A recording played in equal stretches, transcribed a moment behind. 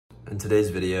In today's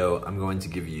video, I'm going to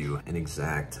give you an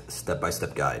exact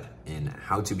step-by-step guide in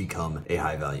how to become a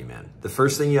high-value man. The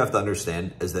first thing you have to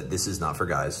understand is that this is not for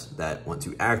guys that want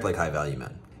to act like high-value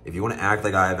men. If you want to act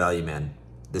like a high-value man,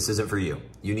 this isn't for you.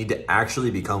 You need to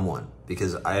actually become one,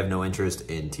 because I have no interest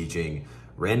in teaching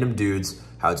random dudes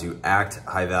how to act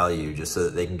high-value just so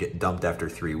that they can get dumped after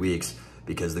 3 weeks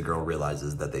because the girl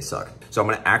realizes that they suck. So I'm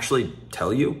going to actually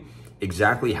tell you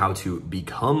exactly how to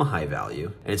become high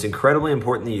value. And it's incredibly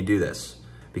important that you do this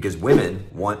because women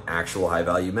want actual high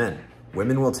value men.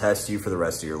 Women will test you for the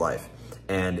rest of your life.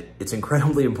 And it's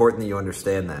incredibly important that you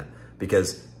understand that,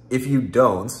 because if you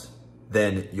don't,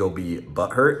 then you'll be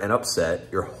butthurt and upset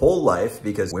your whole life,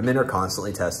 because women are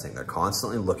constantly testing. They're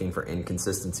constantly looking for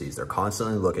inconsistencies. They're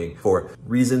constantly looking for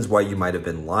reasons why you might have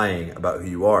been lying about who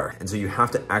you are. And so you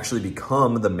have to actually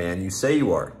become the man you say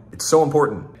you are. It's so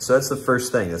important. So that's the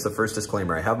first thing. That's the first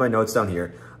disclaimer. I have my notes down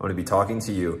here. I'm going to be talking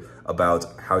to you about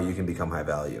how you can become high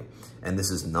value. And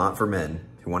this is not for men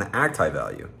who want to act high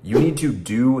value. You need to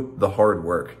do the hard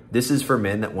work. This is for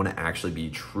men that want to actually be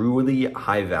truly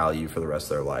high value for the rest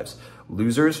of their lives.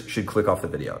 Losers should click off the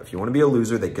video. If you want to be a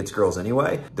loser that gets girls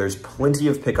anyway, there's plenty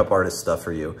of pickup artist stuff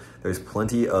for you. There's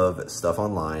plenty of stuff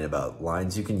online about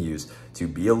lines you can use to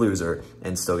be a loser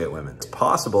and still get women. It's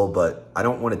possible, but I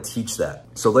don't want to teach that.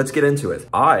 So let's get into it.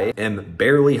 I am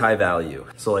barely high value.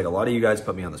 So like a lot of you guys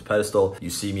put me on this pedestal. You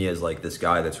see me as like this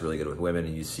guy that's really good with women,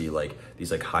 and you see like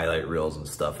these like highlight reels and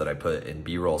stuff that I put in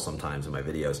B-roll sometimes in my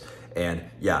videos. And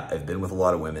yeah, I've been with a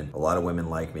lot of women. A lot of women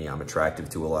like me. I'm attractive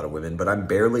to a lot of women, but I'm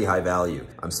barely high value.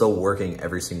 I'm still working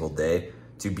every single day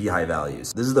to be high value.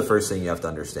 So this is the first thing you have to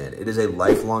understand. It is a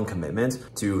lifelong commitment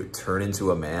to turn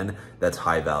into a man that's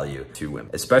high value to women,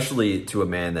 especially to a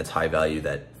man that's high value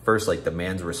that first like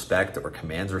demands respect or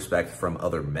commands respect from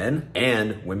other men,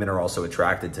 and women are also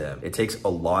attracted to him. It takes a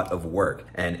lot of work,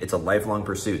 and it's a lifelong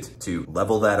pursuit to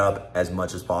level that up as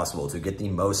much as possible, to get the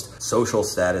most social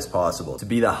status possible, to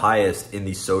be the highest in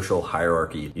the social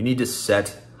hierarchy. You need to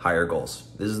set higher goals.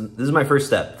 This is my first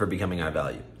step for becoming high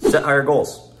value. Set higher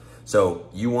goals. So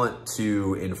you want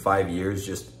to, in 5 years,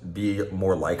 just be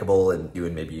more likable and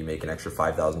maybe you make an extra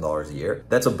 $5,000 a year.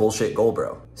 That's a bullshit goal,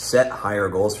 bro. Set higher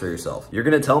goals for yourself. You're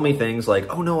gonna tell me things like,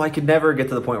 oh no, I could never get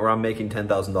to the point where I'm making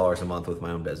 $10,000 a month with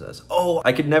my own business. Oh,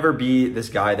 I could never be this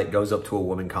guy that goes up to a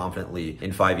woman confidently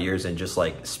in 5 years and just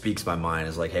like speaks my mind,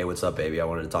 is like, hey, what's up, baby? I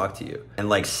wanted to talk to you. And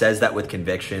like says that with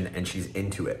conviction and she's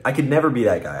into it. I could never be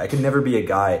that guy. I could never be a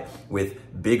guy with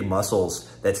big muscles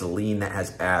that's lean, that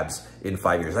has abs in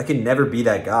 5 years. I can never be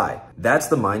that guy. That's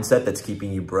the mindset that's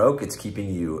keeping you broke. It's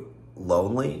keeping you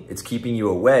lonely. It's keeping you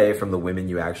away from the women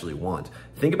you actually want.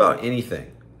 Think about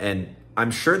anything, and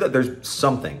I'm sure that there's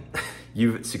something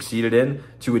you've succeeded in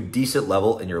to a decent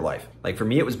level in your life. Like for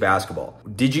me, it was basketball.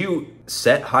 Did you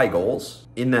set high goals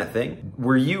in that thing?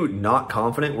 Were you not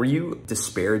confident? Were you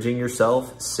disparaging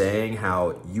yourself, saying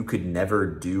how you could never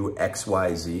do X,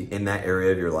 Y, Z in that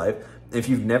area of your life? If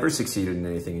you've never succeeded in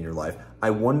anything in your life,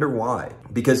 I wonder why.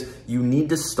 Because you need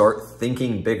to start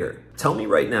thinking bigger. Tell me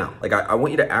right now, like I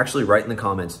want you to actually write in the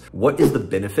comments, what is the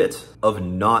benefit of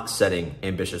not setting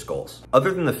ambitious goals?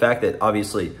 Other than the fact that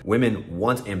obviously women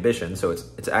want ambition, so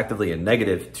it's actively a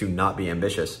negative to not be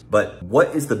ambitious. But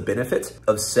what is the benefit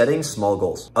of setting small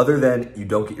goals? Other than you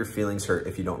don't get your feelings hurt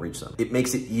if you don't reach them. It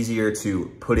makes it easier to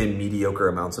put in mediocre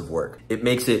amounts of work. It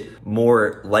makes it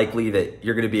more likely that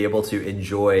you're gonna be able to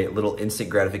enjoy little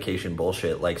instant gratification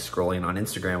bullshit like scrolling on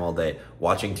Instagram all day,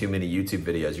 watching too many YouTube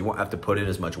videos. You won't have to put in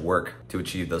as much work to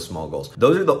achieve those small goals.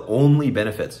 Those are the only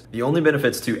benefits. The only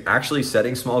benefits to actually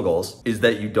setting small goals is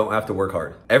that you don't have to work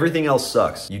hard. Everything else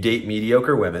sucks. You date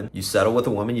mediocre women, you settle with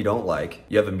a woman you don't like,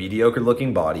 you have a mediocre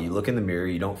looking body, you look in the mirror,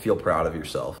 you don't feel proud of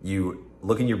yourself. You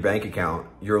look in your bank account,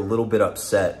 you're a little bit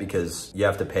upset because you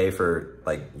have to pay for,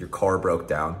 like, your car broke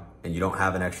down and you don't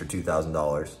have an extra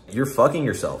 $2,000. You're fucking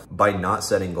yourself by not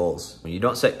setting goals. When you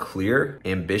don't set clear,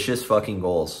 ambitious fucking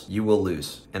goals, you will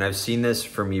lose. And I've seen this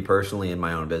for me personally in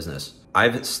my own business.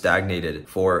 I've stagnated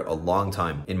for a long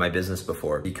time in my business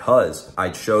before because I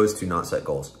chose to not set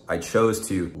goals. I chose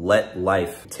to let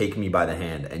life take me by the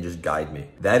hand and just guide me.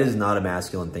 That is not a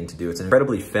masculine thing to do. It's an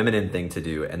incredibly feminine thing to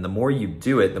do. And the more you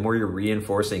do it, the more you're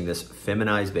reinforcing this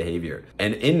feminized behavior.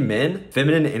 And in men,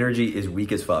 feminine energy is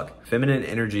weak as fuck. Feminine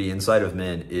energy inside of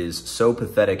men is so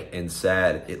pathetic and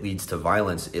sad. It leads to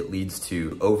violence. It leads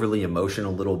to overly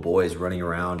emotional little boys running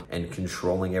around and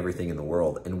controlling everything in the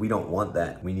world. And we don't want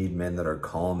that. We need men that are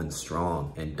calm and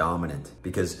strong and dominant,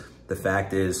 because The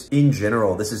fact is, in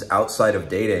general, this is outside of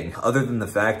dating, other than the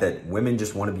fact that women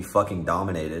just want to be fucking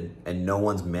dominated and no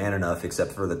one's man enough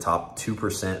except for the top 2%,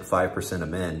 5% of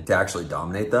men to actually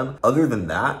dominate them. Other than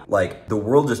that, like, the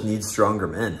world just needs stronger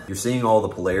men. You're seeing all the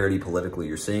polarity politically.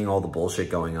 You're seeing all the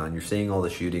bullshit going on. You're seeing all the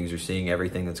shootings. You're seeing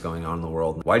everything that's going on in the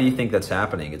world. Why do you think that's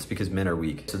happening? It's because men are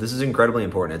weak. So this is incredibly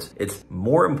important. It's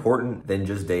more important than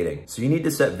just dating. So you need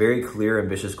to set very clear,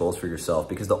 ambitious goals for yourself,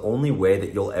 because the only way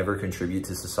that you'll ever contribute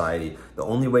to society, the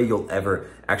only way you'll ever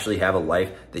actually have a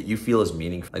life that you feel is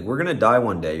meaningful. Like, we're gonna die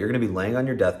one day. You're gonna be laying on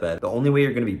your deathbed. The only way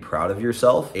you're gonna be proud of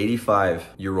yourself,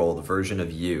 85-year-old version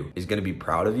of you is gonna be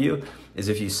proud of you, is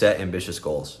if you set ambitious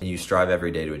goals and you strive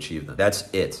every day to achieve them. That's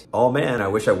it. Oh man, I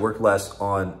wish I worked less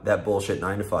on that bullshit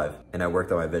 9 to 5 and I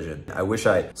worked on my vision. I wish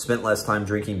I spent less time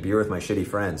drinking beer with my shitty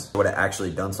friends. I would have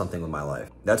actually done something with my life.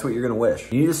 That's what you're gonna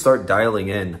wish. You need to start dialing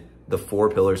in the 4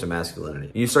 pillars of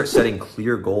masculinity. You start setting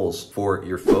clear goals for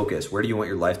your focus. Where do you want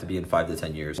your life to be in 5 to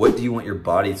 10 years? What do you want your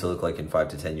body to look like in 5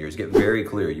 to 10 years? Get very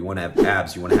clear. You want to have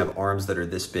abs. You want to have arms that are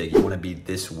this big. You want to be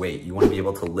this weight. You want to be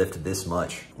able to lift this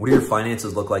much. What do your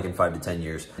finances look like in 5 to 10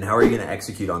 years? And how are you going to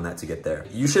execute on that to get there?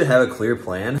 You should have a clear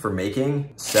plan for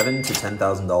making $7,000 to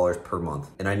 $10,000 per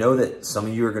month. And I know that some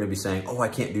of you are going to be saying, oh, I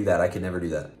can't do that. I can never do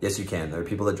that. Yes, you can. There are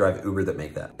people that drive Uber that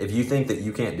make that. If you think that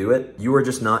you can't do it, you are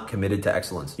just not committed to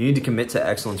excellence. You need to commit to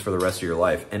excellence for the rest of your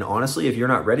life. And honestly, if you're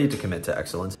not ready to commit to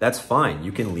excellence, that's fine.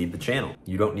 You can leave the channel.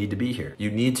 You don't need to be here. You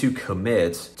need to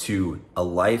commit to a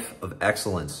life of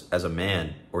excellence as a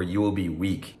man, or you will be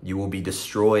weak. You will be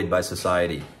destroyed by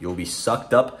society. You will be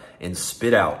sucked up and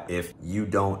spit out if you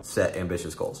don't set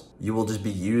ambitious goals. You will just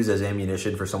be used as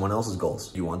ammunition for someone else's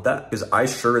goals. You want that? Because I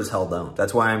sure as hell don't.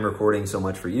 That's why I'm recording so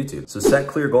much for YouTube. So set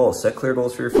clear goals. Set clear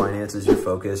goals for your finances, your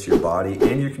focus, your body,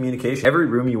 and your communication. Every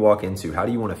room you walk into, how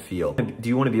do you want to feel? Do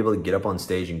you want to be able to get up on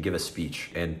stage and give a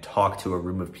speech and talk to a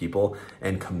room of people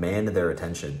and command their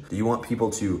attention? Do you want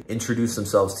people to introduce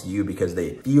themselves to you because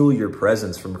they feel your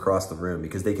presence from across the room,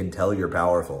 because they can tell you're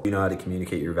powerful? You know how to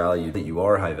communicate your value, that you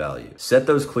are high value. Set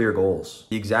those clear goals.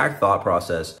 The exact thought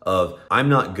process of, I'm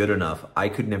not good enough, I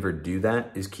could never do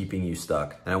that, is keeping you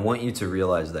stuck. And I want you to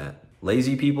realize that.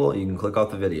 Lazy people, you can click off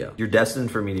the video. You're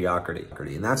destined for mediocrity,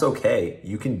 and that's okay.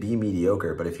 You can be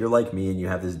mediocre, but if you're like me and you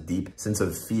have this deep sense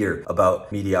of fear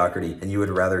about mediocrity and you would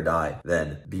rather die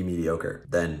than be mediocre,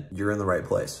 then you're in the right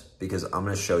place, because I'm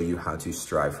gonna show you how to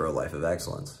strive for a life of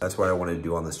excellence. That's what I wanted to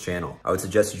do on this channel. I would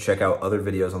suggest you check out other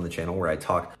videos on the channel where I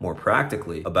talk more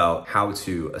practically about how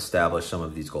to establish some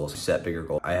of these goals, set bigger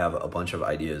goals. I have a bunch of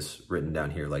ideas written down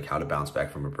here, like how to bounce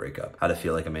back from a breakup, how to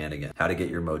feel like a man again, how to get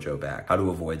your mojo back, how to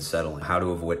avoid settling, how to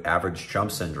avoid average chump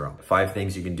syndrome, 5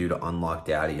 things you can do to unlock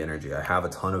daddy energy. I have a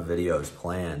ton of videos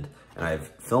planned, and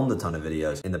I've filmed a ton of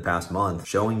videos in the past month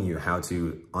showing you how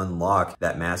to unlock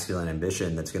that masculine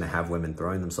ambition that's gonna have women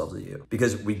throwing themselves at you.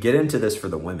 Because we get into this for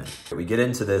the women. We get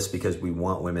into this because we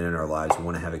want women in our lives. We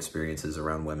wanna have experiences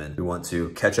around women. We want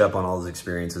to catch up on all those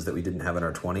experiences that we didn't have in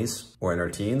our 20s or in our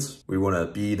teens. We wanna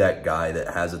be that guy that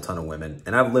has a ton of women.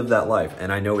 And I've lived that life,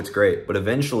 and I know it's great, but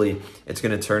eventually it's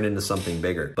gonna turn into something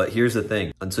bigger. But here's the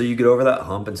thing, until you get over that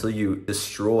hump, until you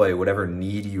destroy whatever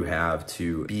need you have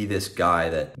to be this guy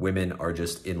that women are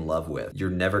just in love with,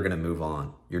 you're never gonna move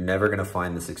on. You're never gonna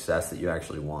find the success that you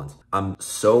actually want. I'm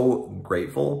so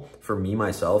grateful for me,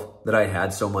 myself, that I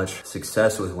had so much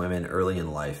success with women early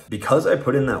in life, because I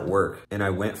put in that work, and I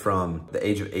went from the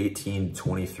age of 18 to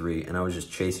 23, and I was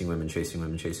just chasing women, chasing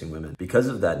women, chasing women. Because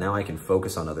of that, now I can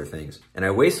focus on other things. And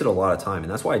I wasted a lot of time,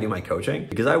 and that's why I do my coaching,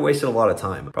 because I wasted a lot of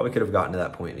time. I probably could have gotten to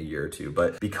that point in a year or two,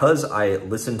 but because I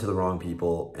listened to the wrong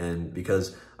people, and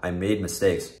because I made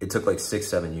mistakes, it took like 6,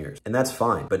 7 years, and that's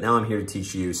fine. But now I'm here to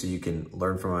teach you so you can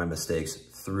learn from my mistakes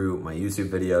through my YouTube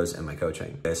videos and my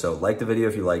coaching. Okay, so like the video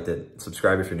if you liked it,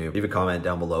 subscribe if you're new, leave a comment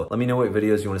down below. Let me know what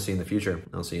videos you want to see in the future.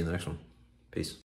 I'll see you in the next one. Peace.